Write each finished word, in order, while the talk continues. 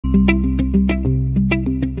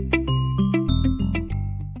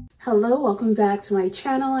Hello, welcome back to my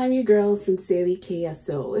channel. I'm your girl,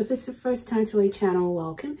 SINCERELYKSO. If it's your first time to my channel,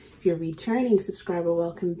 welcome. If you're a returning subscriber,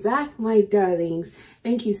 welcome back, my darlings.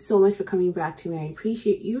 Thank you so much for coming back to me. I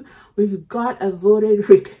appreciate you. We've got a voted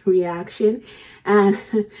reaction, and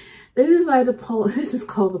this is why this is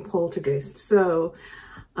called the poltergeist. So,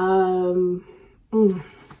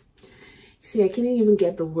 see, I can't even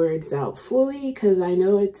get the words out fully because I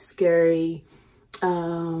know it's scary.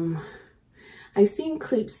 I've seen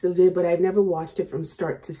clips of it, but I've never watched it from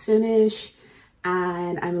start to finish,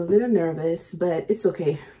 and I'm a little nervous, but it's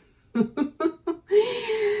okay.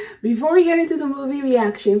 Before we get into the movie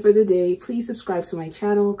reaction for the day, please subscribe to my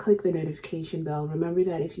channel, click the notification bell. Remember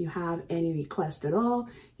that if you have any requests at all,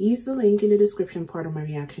 use the link in the description part of my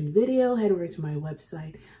reaction video. Head over to my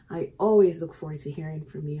website. I always look forward to hearing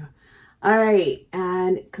from you. All right,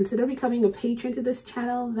 and consider becoming a patron to this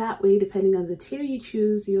channel. That way, depending on the tier you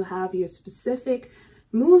choose, you'll have your specific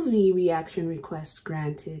movie reaction request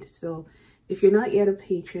granted. So if you're not yet a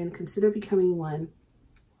patron, consider becoming one.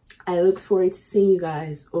 I look forward to seeing you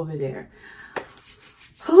guys over there.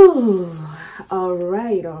 All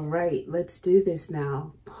right, let's do this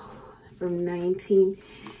now. From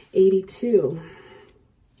 1982.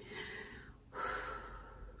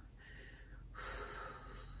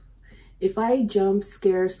 If I jump,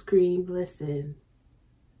 scare, scream, listen,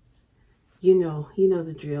 you know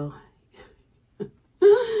the drill.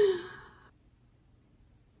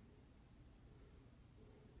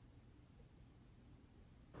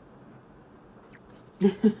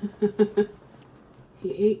 He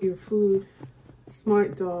ate your food.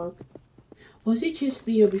 Smart dog. Was it just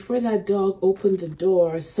me, or before that dog opened the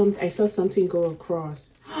door, I saw something go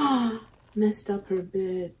across? Messed up her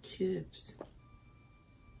bed, chips.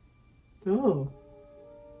 Oh,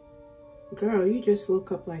 girl, you just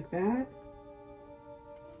woke up like that?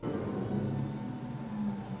 Hello?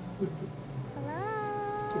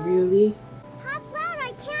 Really? How loud?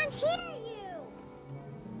 I can't hear you.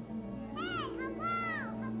 Hey, hello,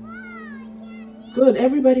 I can't hear you. Good,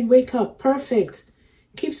 everybody wake up. Perfect.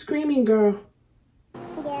 Keep screaming, girl.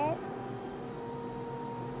 Yes.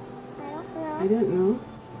 I don't know.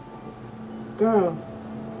 Girl.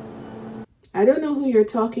 I don't know who you're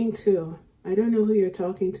talking to. Yeah,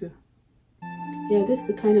 this is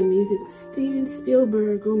the kind of music. Steven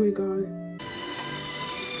Spielberg, oh my God.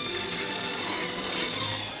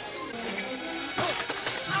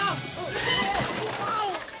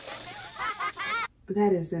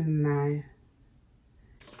 That is a nice.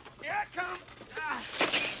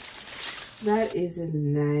 That is a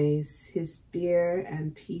nice. His beer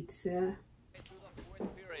and pizza.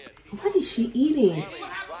 What is she eating?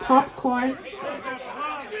 Popcorn?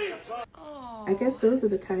 I guess those are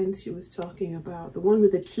the kinds she was talking about. The one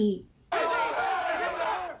with the key.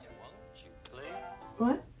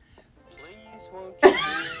 What? Please won't you?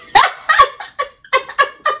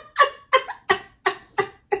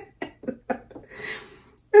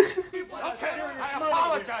 Okay, I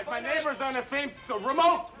apologize. My neighbor's on the same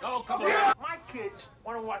remote. Oh, come on. My kids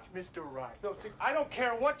want to watch Mr. Right. No, see, I don't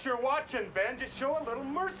care what you're watching, Ben. Just show a little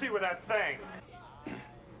mercy with that thing.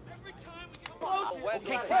 Every time we come close.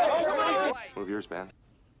 Okay, stay. Move yours, man.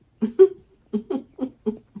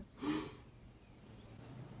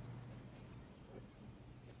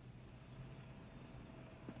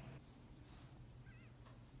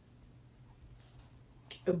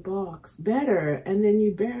 A box. Better. And then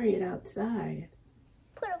you bury it outside.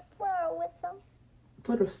 Put a flower with them.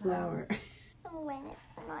 Put a flower. And when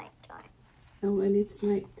it's nighttime. And when it's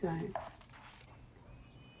nighttime.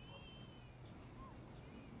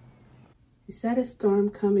 Is that a storm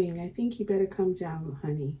coming? I think you better come down,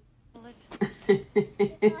 honey.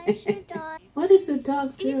 I should die. What is the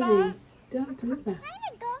dog doing? Don't do that. Can I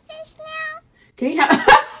have a goldfish now? Can you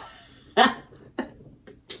have...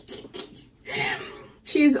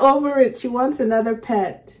 She's over it. She wants another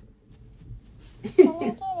pet.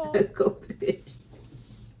 A goldfish.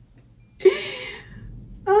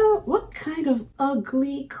 What kind of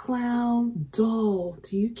ugly clown doll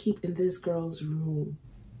do you keep in this girl's room?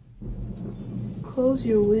 Close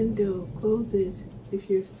your window. Close it if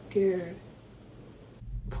you're scared.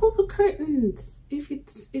 Pull the curtains if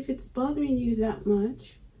it's bothering you that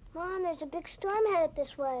much. Mom, there's a big storm headed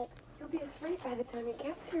this way. You'll be asleep by the time he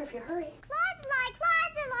gets here if you hurry.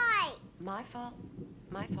 Closet light! My fault.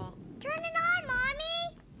 My fault. Turn it on,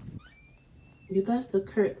 Mommy! You left the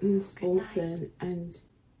curtains open, and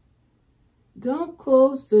don't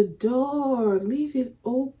close the door. Leave it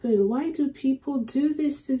open. Why do people do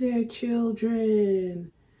this to their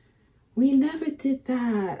children? We never did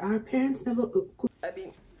that. Our parents never... I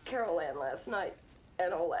mean, Carol Ann last night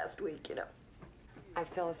and all last week, you know. I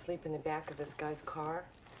fell asleep in the back of this guy's car.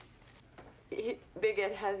 Big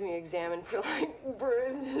Ed has me examined for like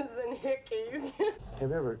bruises and hickeys.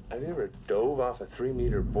 Have you ever dove off a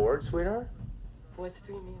 3-meter board, sweetheart? What's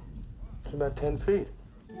 3 meters? It's about 10 feet.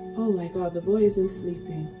 Oh my God, the boy isn't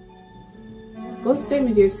sleeping. Go stay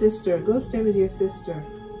with your sister. Go stay with your sister.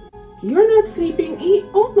 You're not sleeping. Eat.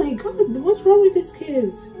 Oh my God, what's wrong with these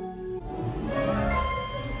kids?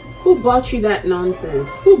 Who bought you that nonsense?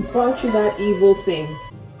 Who bought you that evil thing?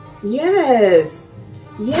 Yes.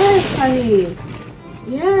 Yes, honey.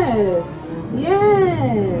 Yes.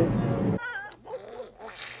 Yes.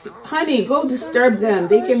 Honey, go disturb them.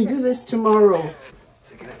 They can do this tomorrow.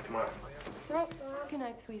 So good night tomorrow. Good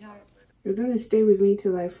night, sweetheart. You're gonna stay with me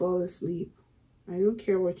till I fall asleep. I don't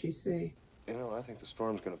care what you say. You know, I think the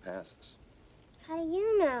storm's gonna pass us. How do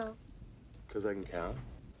you know? Because I can count.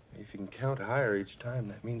 If you can count higher each time,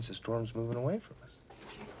 that means the storm's moving away from us.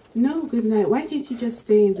 No, good night. Why can't you just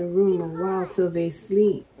stay in the room a while till they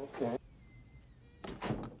sleep? Okay.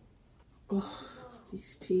 Oh,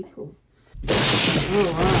 these people.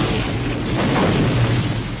 Oh,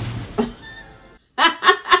 wow.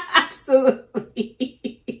 Absolutely.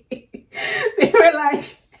 They were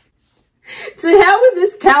like, to hell with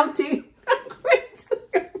this counting.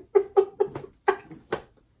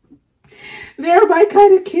 They're my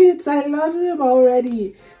kind of kids. I love them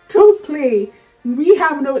already. Don't play. We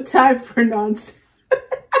have no time for nonsense.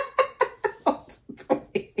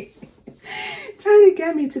 Trying to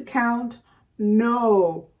get me to count?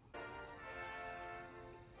 No.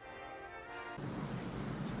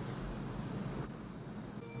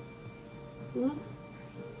 What?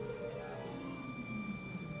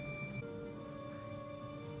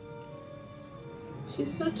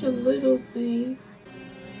 She's such a little thing.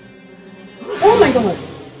 Oh my God.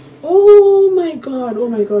 Oh my God. Oh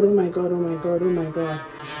my God. Oh my God. Oh my God. Oh my God.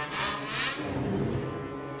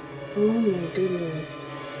 Oh my goodness.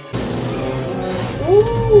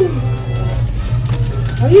 Oh.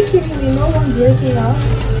 Are you kidding me? No one's waking up?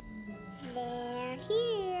 They're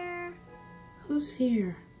here. Who's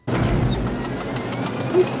here?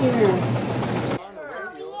 Who's here?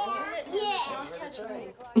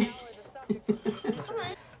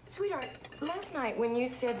 Sweetheart, last night when you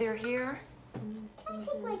said they're here, I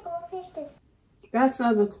think my goldfish is. That's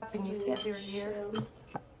not the... and you said they're here.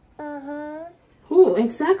 Uh-huh. Who?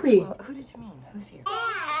 Exactly. Well, who did you mean? Who's here?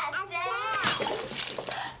 Dad!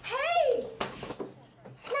 Hey!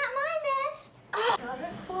 It's not my mess. Not a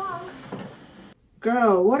clock.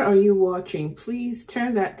 Girl, what are you watching? Please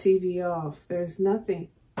turn that TV off. There's nothing.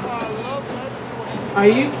 Are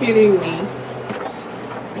you kidding me?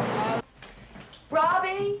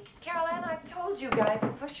 Robbie, Caroline, I told you guys to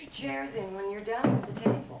push your chairs in when you're done at the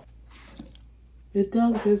table. The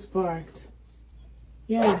dog just barked.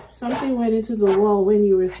 Yeah, something went into the wall when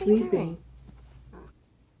you were sleeping.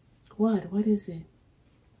 What? What is it?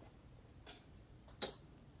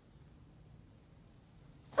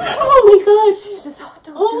 Oh my God! Jesus,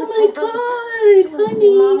 don't Oh my God,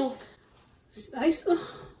 honey! Mommy. I saw.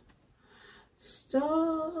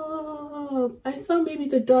 Stop! I thought maybe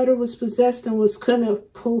the daughter was possessed and was gonna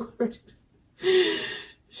pull her.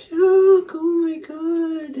 Shock! Oh my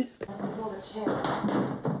God! Pull the chair.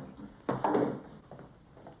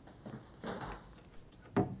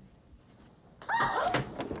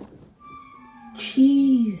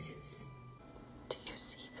 Jesus! Do you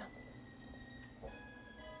see them?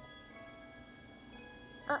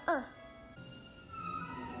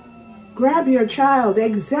 Grab your child.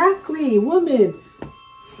 Exactly, woman.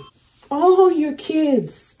 All your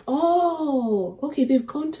kids. Oh, okay. They've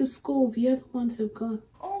gone to school. The other ones have gone.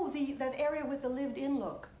 Oh, that area with the lived-in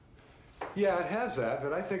look. Yeah, it has that,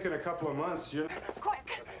 but I think in a couple of months, you're...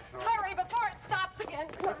 Quick! Hurry before it stops again!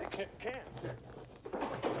 Can't.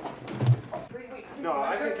 3 weeks. No,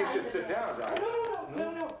 I think you should sit down, right?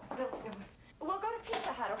 No. We'll go to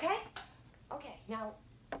Pizza Hut, okay? Okay, now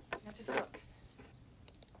just look.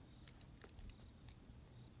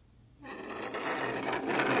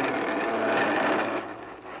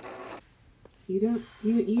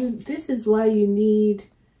 This is why you need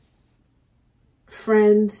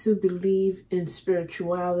friends who believe in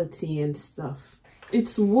spirituality and stuff.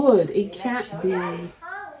 It's wood. It can't be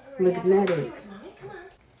magnetic.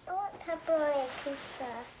 I want pepperoni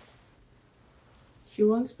pizza. She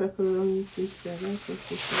wants pepperoni pizza. That's what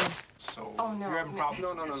she said. So, Oh, no. you're having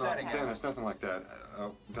problems? No. Setting it. Dan, it's nothing like that.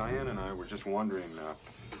 Diane and I were just wondering,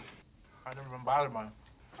 I've never been bothered by them.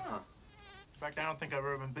 In fact, I don't think I've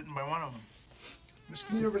ever been bitten by one of them. Miss,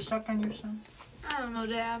 can you ever suck on you, son? I don't know,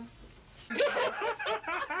 Dad.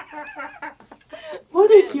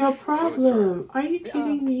 What is your problem? Are you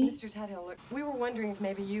kidding me? Mr. Tuthill, look, we were wondering if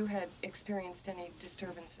maybe you had experienced any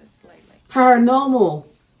disturbances lately. Paranormal.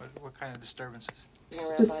 What kind of disturbances?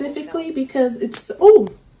 Specifically because it's... Oh!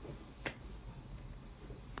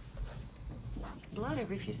 Blood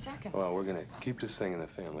every few seconds. Well, we're gonna keep this thing in the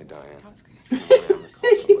family, Diane. Don't scream.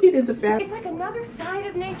 Keep it in the family. It's like another side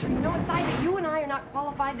of nature, you know, a side that you and I are not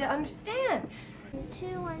qualified to understand.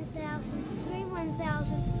 2 1,000, 3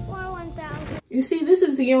 1,000, 4 1,000. You see, this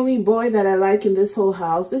is the only boy that I like in this whole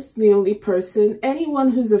house. This is the only person. Anyone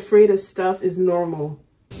who's afraid of stuff is normal.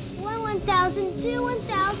 1 1,000, 2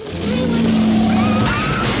 1,000, 3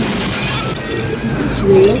 1,000. Is this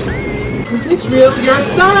real? Is this real? Your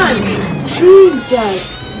son! Jesus!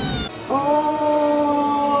 Oh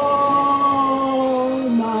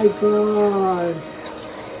my God.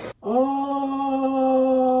 Oh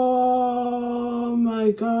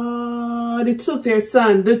my God. It took their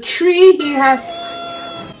son. The tree he had.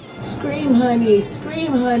 Scream, honey.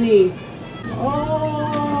 Scream, honey.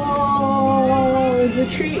 Oh, is the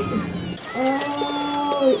tree.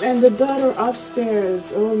 Oh, and the daughter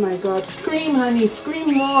upstairs. Oh my God. Scream, honey.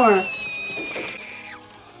 Scream more.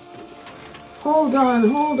 Hold on,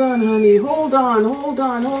 honey. Hold on. Hold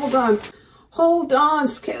on.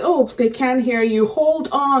 Oh, they can't hear you. Hold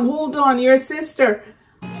on. Your sister.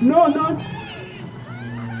 No.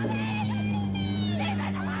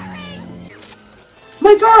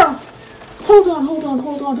 My girl. Hold on.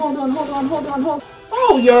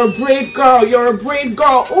 Oh, you're a brave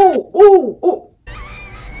girl. Oh.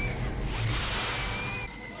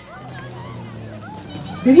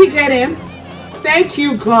 Did he get him? Thank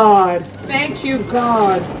you, God.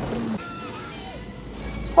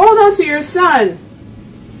 Hold on to your son.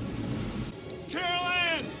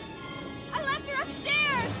 Carolyn! I left her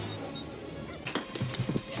upstairs.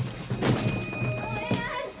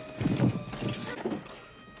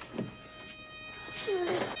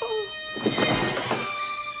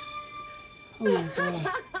 Oh my God.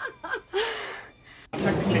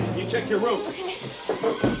 Check the kitchen. You check your room.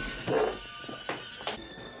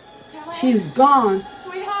 She's gone.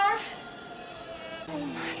 Sweetheart? Oh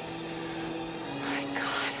my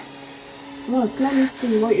God. Look, let me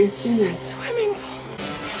see what you're seeing. Swimming pool.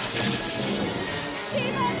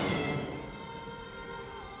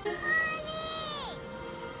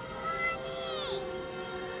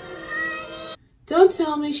 Don't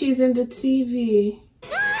tell me she's in the TV.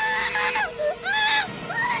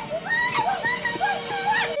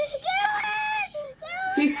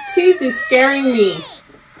 His teeth is scaring me.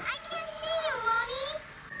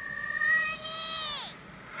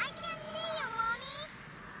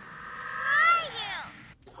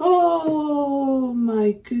 Oh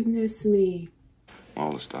my goodness me.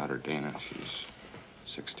 Oldest daughter, Dana, she's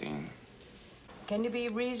 16. Can you be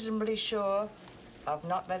reasonably sure of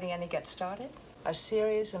not letting any get started? A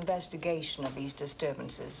serious investigation of these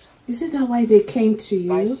disturbances. Isn't that why they came to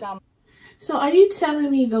By you? some... So are you telling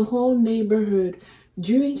me the whole neighborhood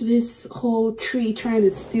during this whole tree trying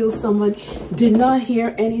to steal someone did not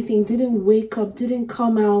hear anything, didn't wake up, didn't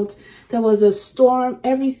come out? There was a storm,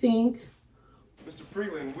 everything. Mr.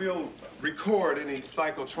 Freeland, we'll record any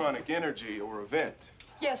psychotronic energy or event.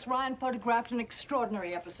 Yes, Ryan photographed an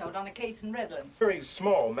extraordinary episode on a case in Redlands. Very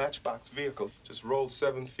small matchbox vehicle just rolled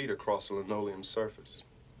 7 feet across a linoleum surface.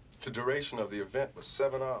 The duration of the event was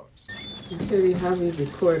 7 hours. You said you have it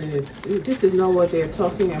recorded. This is not what they're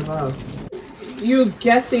talking about. You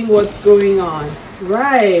guessing what's going on.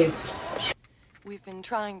 Right. We've been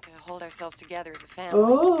trying to hold ourselves together as a family.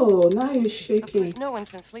 Oh, now you're Of shaking. course, no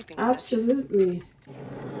one's been sleeping much. Absolutely.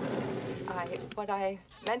 What I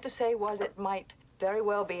meant to say was it might very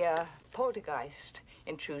well be a poltergeist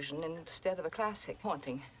intrusion instead of a classic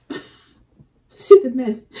haunting. See the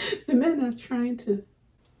men are trying to.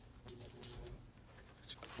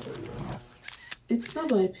 It's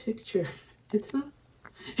not my picture. It's not.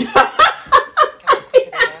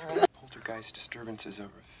 Poltergeist disturbances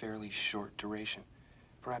over a fairly short duration,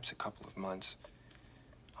 perhaps a couple of months.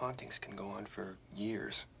 Hauntings can go on for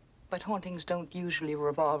years. But hauntings don't usually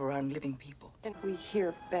revolve around living people. And we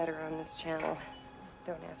hear better on this channel.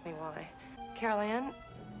 Don't ask me why. Carol Ann,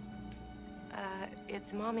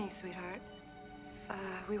 it's Mommy, sweetheart.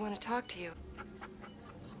 We want to talk to you.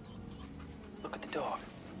 Look at the dog.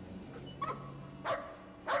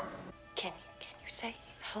 Can you say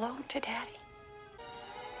hello to Daddy?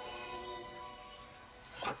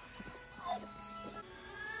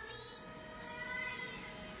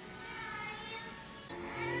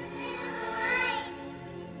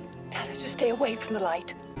 Now just stay away from the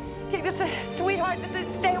light. Okay, this is, sweetheart, this is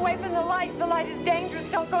stay away from the light. The light is dangerous.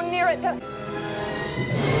 Don't go near it.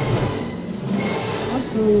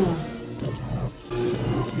 going on?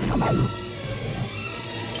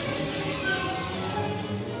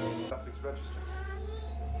 Nothing's registered.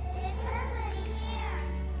 There's somebody here.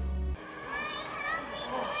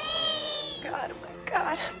 God, oh my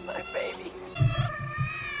God, my baby.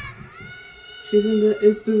 She's in the,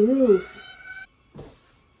 it's the roof.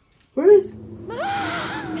 Where is?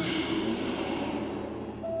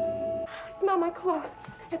 Smell my clothes.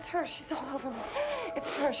 It's her. She's all over me. It's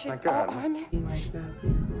her. She's all on me. Like that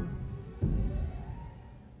before.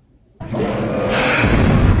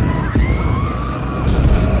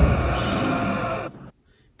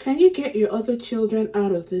 Can you get your other children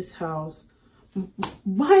out of this house?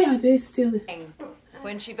 Why are they still?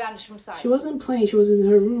 When she vanished from sight. She wasn't playing. She was in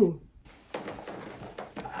her room.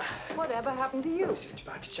 Whatever happened to you? I was just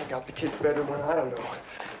about to check out the kid's bedroom when I don't know.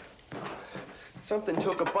 Something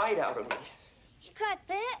took a bite out of me. You got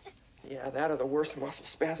bit? Yeah, that or the worst muscle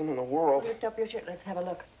spasm in the world. Lift up your shirt. Let's have a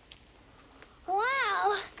look.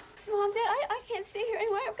 Wow. Mom, Dad, I can't stay here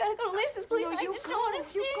anymore. I've got to go to Lisa's place. I just don't want to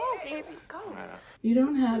stay. Baby, go. You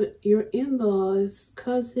don't have your in-laws,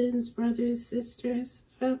 cousins, brothers, sisters.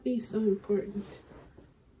 Family is so important.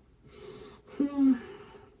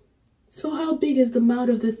 So how big is the mouth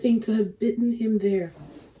of the thing to have bitten him there?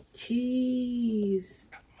 Jeez.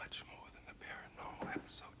 Much more than the paranormal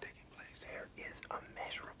episode taking place. There is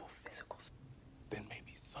immeasurable physical. Then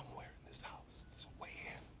maybe somewhere in this house there's a way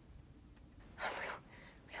in. I'm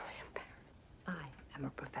really embarrassed. I am a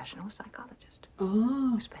professional psychologist. Oh.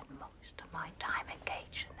 Who spent most of my time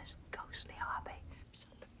engaged in this ghostly hobby.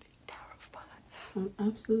 Absolutely terrified. I'm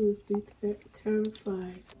absolutely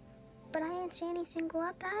terrified. But I didn't see anything go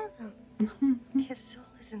up out of him. His soul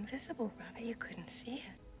is invisible, Robbie. You couldn't see it.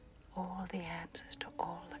 All the answers to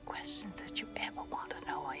all the questions that you ever want to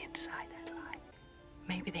know are inside that life.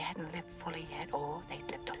 Maybe they hadn't lived fully yet, or they'd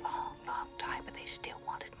lived a long, long time, but they still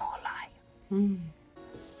wanted more life.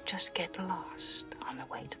 Just get lost on the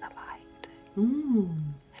way to the light.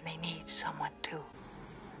 And they need someone too.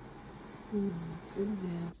 Oh my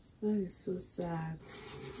goodness, that is so sad.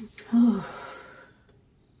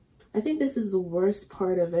 I think this is the worst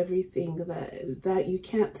part of everything, that you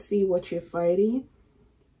can't see what you're fighting.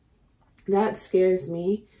 That scares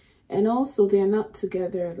me. And also they're not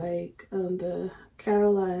together, like the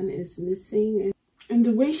Caroline is missing. And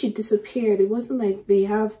the way she disappeared, it wasn't like they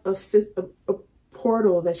have a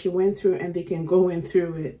portal that she went through and they can go in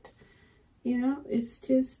through it. You know, it's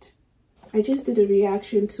just, I just did a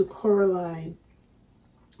reaction to Coraline,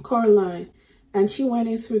 and she went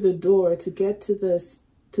in through the door to get to this,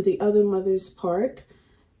 to the other mother's part.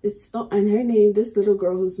 It's not, and her name, this little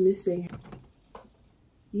girl who's missing.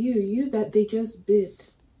 You that they just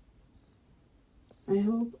bit. I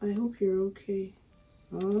hope you're okay.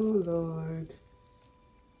 Oh Lord.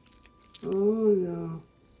 Oh no.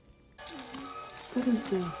 What is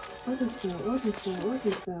that? What is that? What is that? What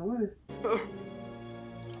is that? What?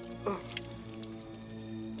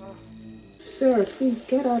 Sir, please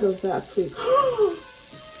get out of that, please.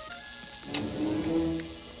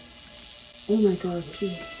 Oh my God,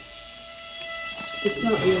 please. It's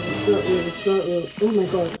not real, it's not real, it's not real. Oh my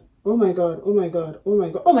God. Oh my God. Oh my God. Oh my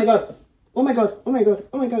God. Oh my God. Oh my God.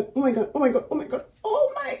 Oh my God. Oh my God. Oh my God. Oh my God. Oh my God.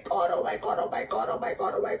 Oh my God. Oh my God. Oh my God. Oh my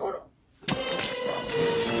God. Oh my God.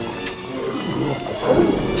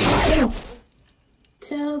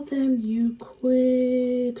 Tell them you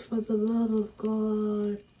quit, for the love of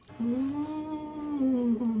God.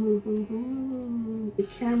 The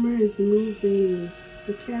camera is moving.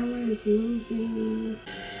 The camera is moving.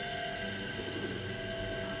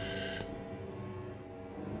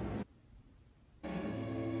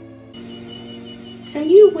 Can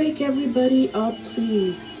you wake everybody up,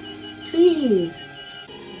 please? Please.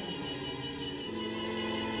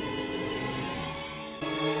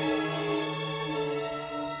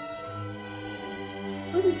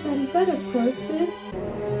 What is that? Is that a person?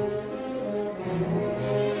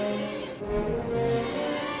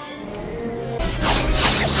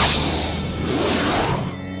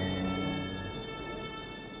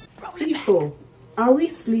 People, are we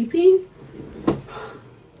sleeping?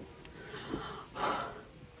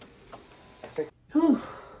 Ooh.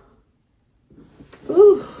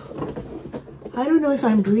 I don't know if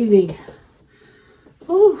I'm breathing.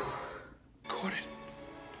 Ooh.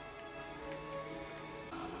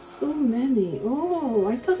 So many. Oh,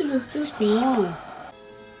 I thought it was just one.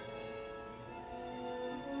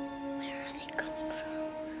 Where are they coming from?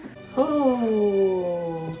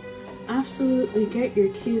 Oh, absolutely get your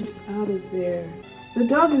kids out of there. The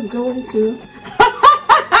dog is going to.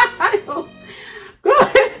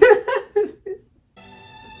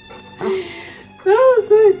 No,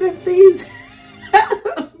 so I said, please.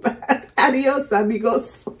 Adios,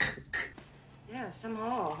 amigos. Yeah,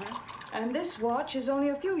 somehow, huh? And this watch is only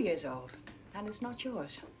a few years old, and it's not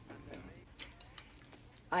yours.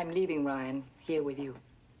 I'm leaving, Ryan, here with you.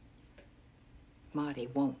 Marty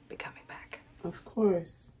won't be coming back. Of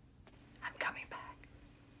course. I'm coming back.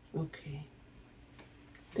 Okay.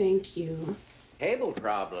 Thank you. Cable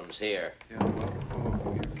problems here. Yeah,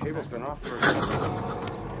 well, your cable's been off for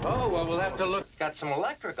Oh, well, we'll have to look. Got some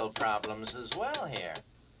electrical problems as well here.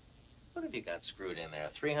 What have you got screwed in there?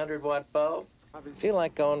 300-watt bulb? Feel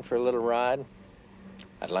like going for a little ride?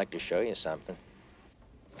 I'd like to show you something.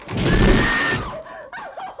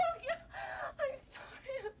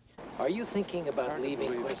 Are you thinking about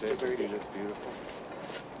leaving Christopher? beautiful.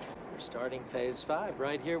 We're starting phase 5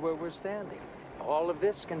 right here where we're standing. All of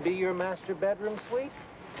this can be your master bedroom suite.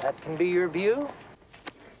 That can be your view.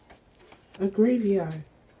 A graveyard.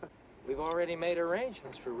 We've already made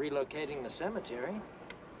arrangements for relocating the cemetery.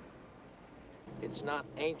 It's not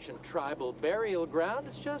ancient tribal burial ground,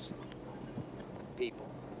 it's just people.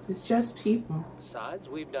 It's just people. Besides,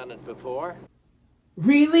 we've done it before.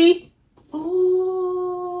 Really?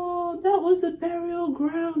 Oh, that was a burial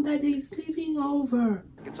ground that he's leaving over.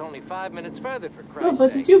 It's only 5 minutes further, for Christ's No,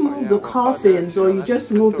 but sake. did you move the coffins or you just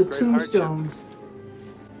moved the tombstones?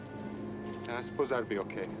 I suppose that'd be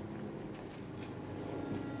okay.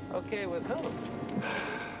 Okay with whom?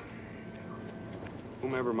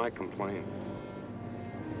 Whomever might complain.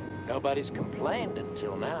 Nobody's complained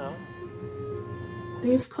until now.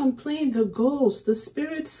 They've complained, the ghosts, the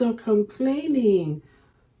spirits are complaining.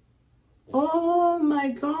 Oh my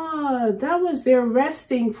God, that was their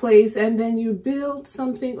resting place and then you built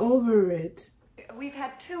something over it. We've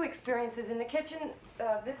had 2 experiences in the kitchen.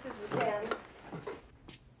 This is with Dan.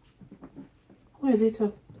 What are they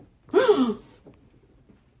talking?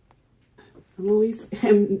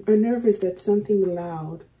 I'm nervous that something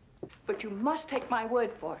loud. But you must take my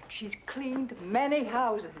word for it. She's cleaned many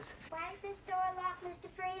houses. Why is this door locked, Mr.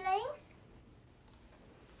 Freeling?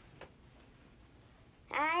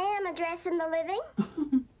 I am addressing the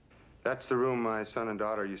living. That's the room my son and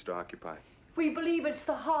daughter used to occupy. We believe it's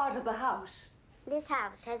the heart of the house. This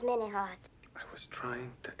house has many hearts. I was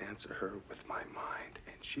trying to answer her with my mind,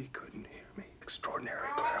 and she couldn't hear me. Extraordinary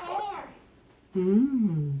I clairvoyance.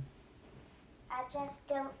 am. I just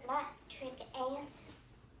don't like trick ants.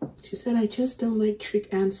 She said, I just don't like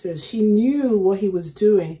trick answers. She knew what he was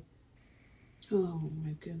doing. Oh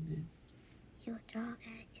my goodness. Your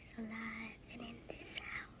daughter is alive and in this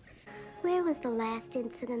house. Where was the last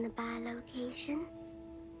incident of bilocation?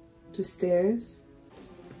 The stairs?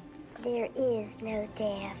 There is no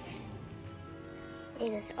death.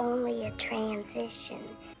 It is only a transition.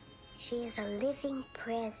 She is a living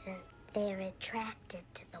present. They're attracted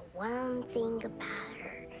to the one thing about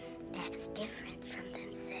her that is different from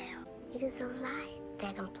themselves. It is a light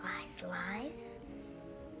that implies life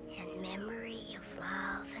and memory of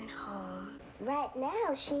love and home. Right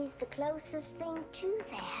now, she's the closest thing to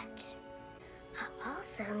that. I'm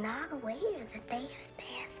also not aware that they have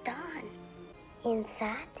passed on.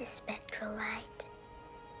 Inside the spectral light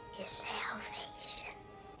is salvation.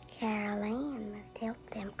 Carol Ann must help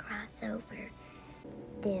them cross over.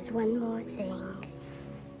 There's one more thing.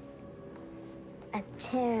 A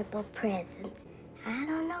terrible presence. I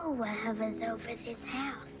don't know what hovers over this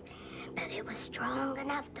house, but it was strong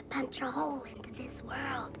enough to punch a hole into this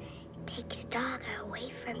world, take your daughter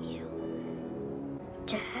away from you.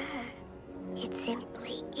 To her, it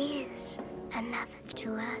simply is another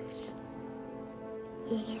to us.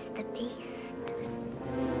 It is the beast.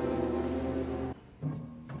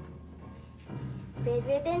 Red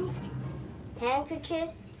ribbons?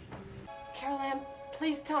 Handkerchiefs? Carol Ann,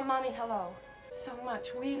 please tell Mommy hello. So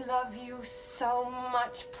much. We love you so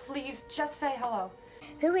much. Please just say hello.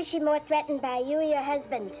 Who is she more threatened by, you or your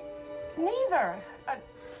husband? Neither.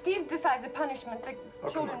 Steve decides the punishment. The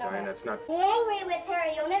children know. Diane, that's not... Be angry with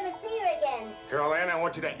her. You'll never see her again. Carol Ann, I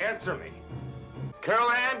want you to answer me.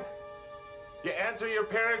 Carol Ann, you answer your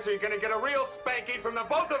parents or you're going to get a real spanking from the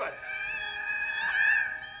both of us.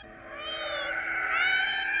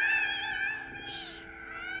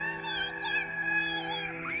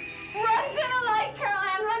 Run to the light, Carol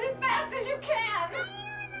Ann. Run as fast as you can.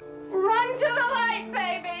 Run to the light,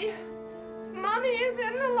 baby. Mommy is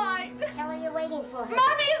in the light. Tell her you're waiting for her.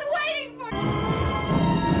 Mommy is waiting for you.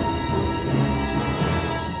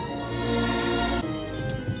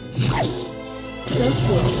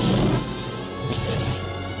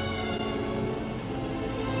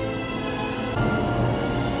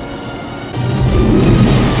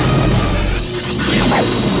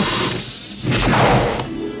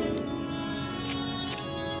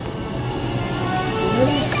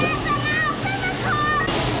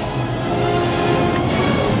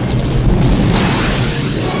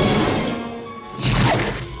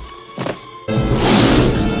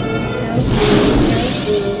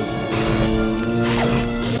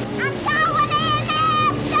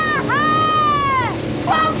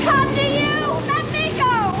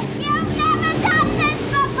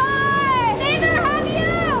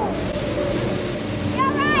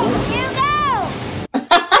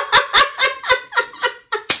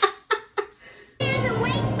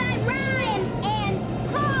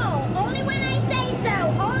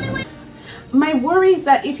 My worry is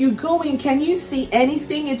that if you go in, can you see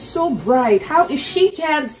anything? It's so bright. How, if she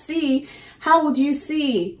can't see, how would you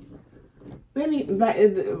see? Maybe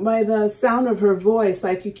by the sound of her voice,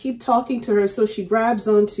 like you keep talking to her so she grabs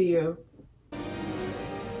onto you.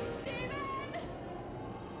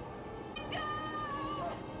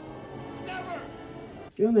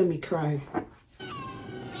 Don't let me cry.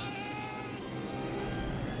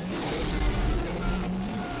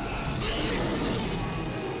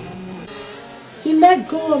 He let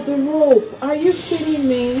go of the rope. Are you kidding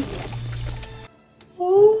me?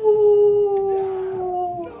 Oh.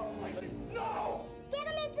 No! Get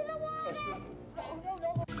him into the water!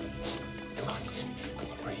 Come on,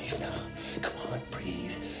 breathe now. Come on,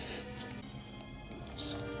 breathe.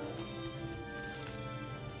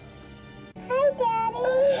 Hi, Daddy.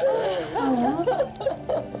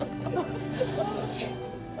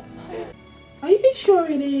 Are you sure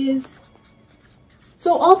it is?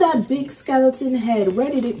 So all that big skeleton head, where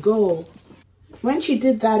did it go? When she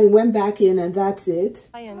did that, it went back in and that's it?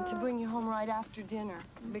 And to bring you home right after dinner,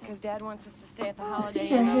 because Dad wants us to stay at the Holiday See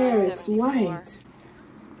Inn her on hair, I-74. it's white.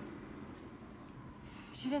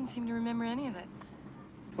 She didn't seem to remember any of it.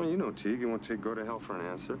 Well, you know, Teague, you won't go to hell for an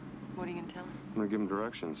answer. What are you going to tell him? I'm going to give him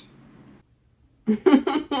directions.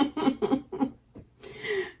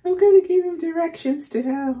 I'm gonna give him directions to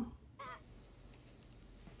hell.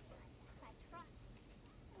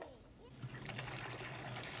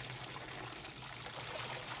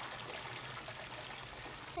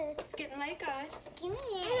 It's getting late, guys. Give me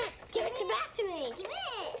it. Give it back to me. Give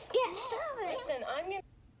it. Get started. Listen, I'm gonna...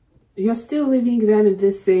 You're still leaving them in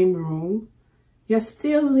this same room. You're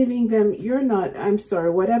still leaving them. You're not. I'm sorry.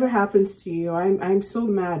 Whatever happens to you, I'm so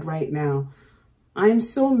mad right now. I'm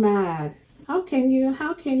so mad. How can you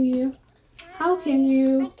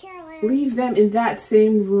leave them in that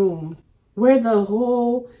same room where the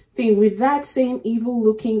whole thing with that same evil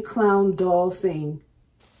looking clown doll thing?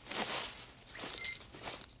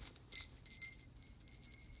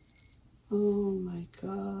 Oh my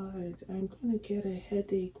God, I'm gonna get a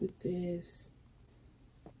headache with this.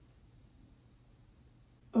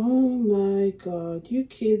 Oh my God, you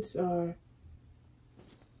kids are...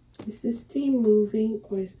 Is this team moving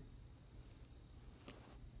or is...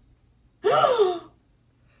 Oh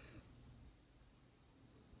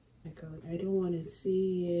my God, I don't want to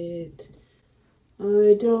see it.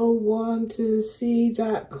 I don't want to see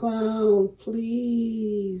that clown,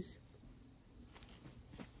 please.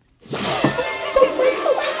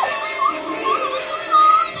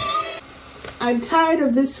 I'm tired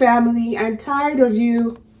of this family. I'm tired of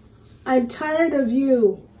you. I'm tired of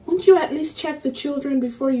you. Won't you at least check the children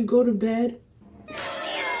before you go to bed?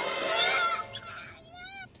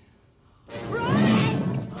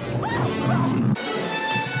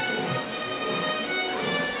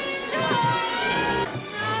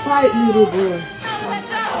 Fight, little boy.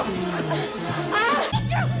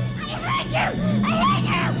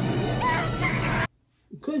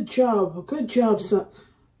 Good job, son.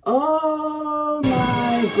 Oh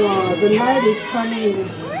my God, the light is coming.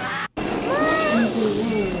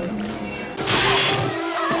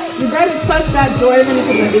 You better touch that door even if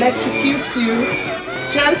it electrocutes you.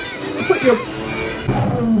 Just put your...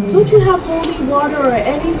 Don't you have holy water or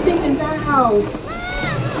anything in that house?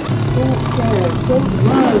 Don't care, don't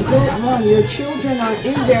run. Your children are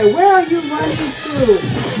in there. Where are you running to?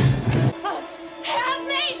 Help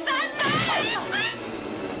me, somebody!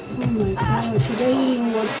 Oh my God, she doesn't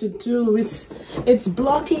know what to do. It's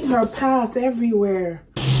blocking her path everywhere.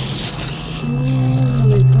 Oh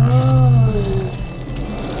my God.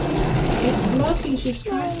 It's blocking, she's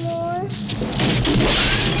trying more.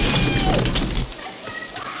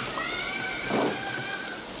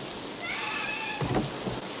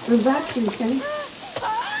 The vacuum, Kenny.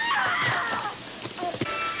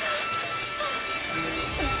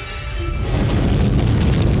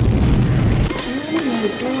 Oh my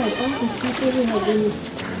God, all the people who have been...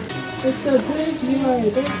 It's a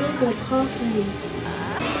graveyard. There's a coffin.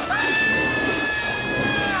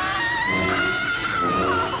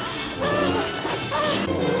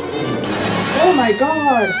 Oh my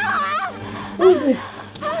God! Who is it?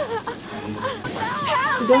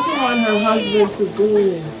 She doesn't want her husband to go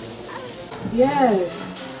in. Yes.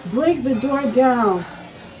 Break the door down.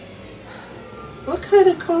 What kind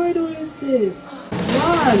of corridor is this?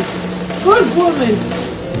 Run. Good woman.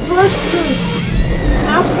 First truth.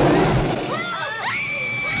 Absolutely.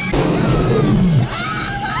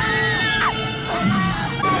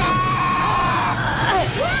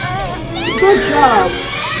 Good job.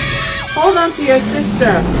 Hold on to your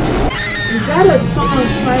sister. Is that a tongue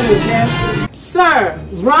trying to dance? Sir,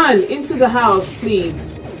 run into the house,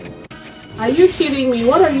 please. Are you kidding me?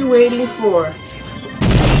 What are you waiting for?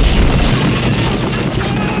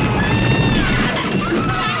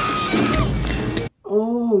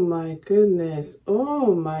 Oh my goodness.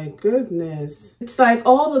 Oh my goodness. It's like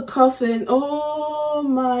all the coffin. Oh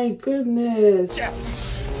my goodness. Yes.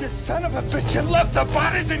 This son of a bitch, you left the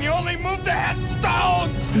bodies and you only moved the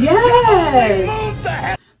headstones. Yes. You only moved the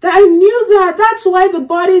head. I knew that. That's why the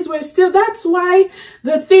bodies were still, that's why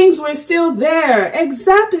the things were still there.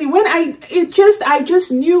 Exactly. When I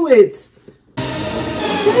just knew it.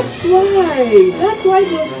 That's why. That's why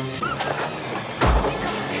the...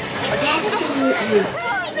 Absolutely.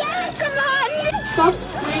 Stop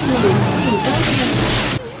screaming,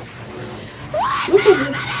 please. Look at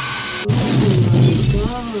it.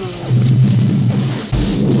 Oh my God.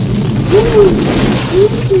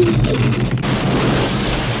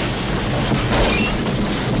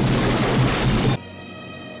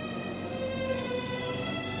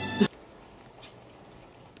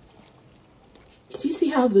 Did you see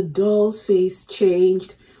how the doll's face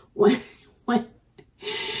changed when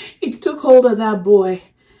it took hold of that boy?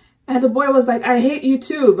 And the boy was like, I hate you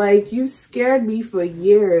too. Like, you scared me for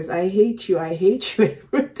years. I hate you. I hate you. It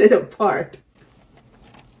ripped it apart.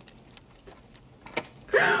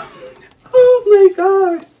 Oh my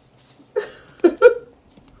God.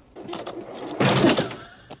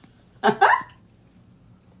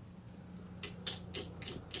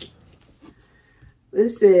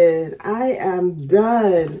 Listen, I am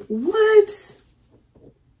done. What?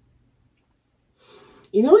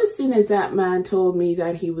 You know, as soon as that man told me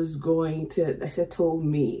that he was going to, I said, told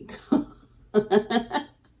me.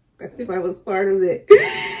 That's if I was part of it.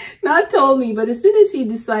 Not told me, but as soon as he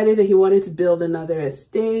decided that he wanted to build another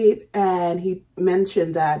estate, and he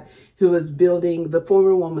mentioned that he was building, the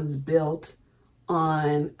former one was built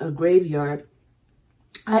on a graveyard,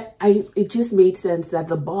 it just made sense that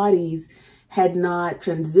the bodies had not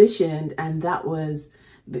transitioned, and that was,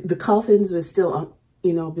 the coffins were still,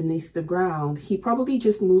 you know, beneath the ground. He probably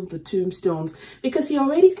just moved the tombstones because he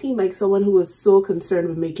already seemed like someone who was so concerned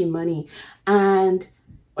with making money. And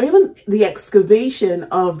or even the excavation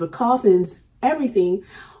of the coffins, everything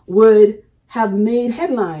would have made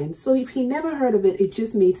headlines. So if he never heard of it, it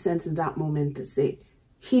just made sense in that moment to say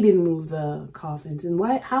he didn't move the coffins. And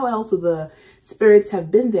why? How else would the spirits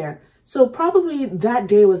have been there? So probably that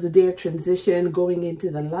day was the day of transition, going into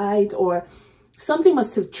the light, or something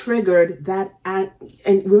must have triggered that. And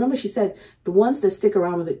remember, she said the ones that stick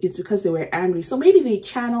around with it, it's because they were angry. So maybe they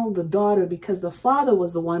channeled the daughter because the father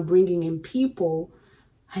was the one bringing in people.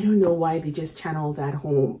 I don't know why they just channeled that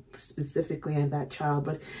home specifically and that child,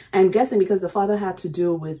 but I'm guessing because the father had to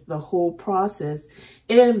deal with the whole process.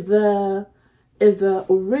 If the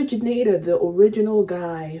originator, the original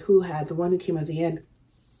guy who had, the one who came at the end,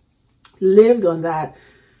 lived on that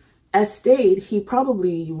estate, he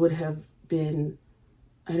probably would have been,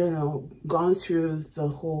 I don't know, gone through the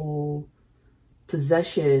whole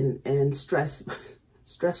possession and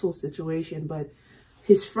stressful situation. But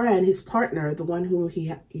his friend, his partner, the one who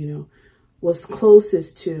he, you know, was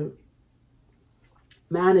closest to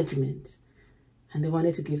management, and they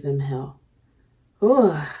wanted to give them hell.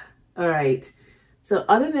 Oh, all right. So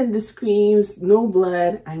other than the screams, no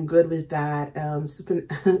blood, I'm good with that.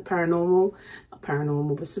 Paranormal,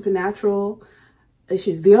 but supernatural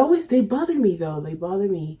issues, they bother me though. They bother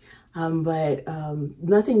me. But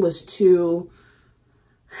nothing was too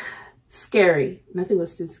scary. Nothing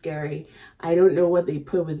was too scary. I don't know what they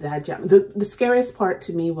put with that job. The scariest part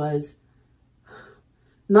to me was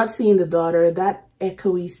not seeing the daughter, that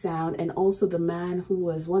echoey sound, and also the man who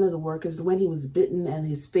was one of the workers, when he was bitten and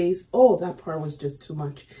his face. Oh, that part was just too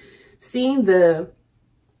much. Seeing the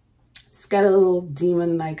skeletal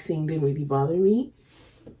demon-like thing didn't really bother me.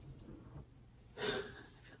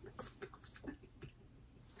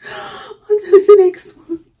 On to the next one.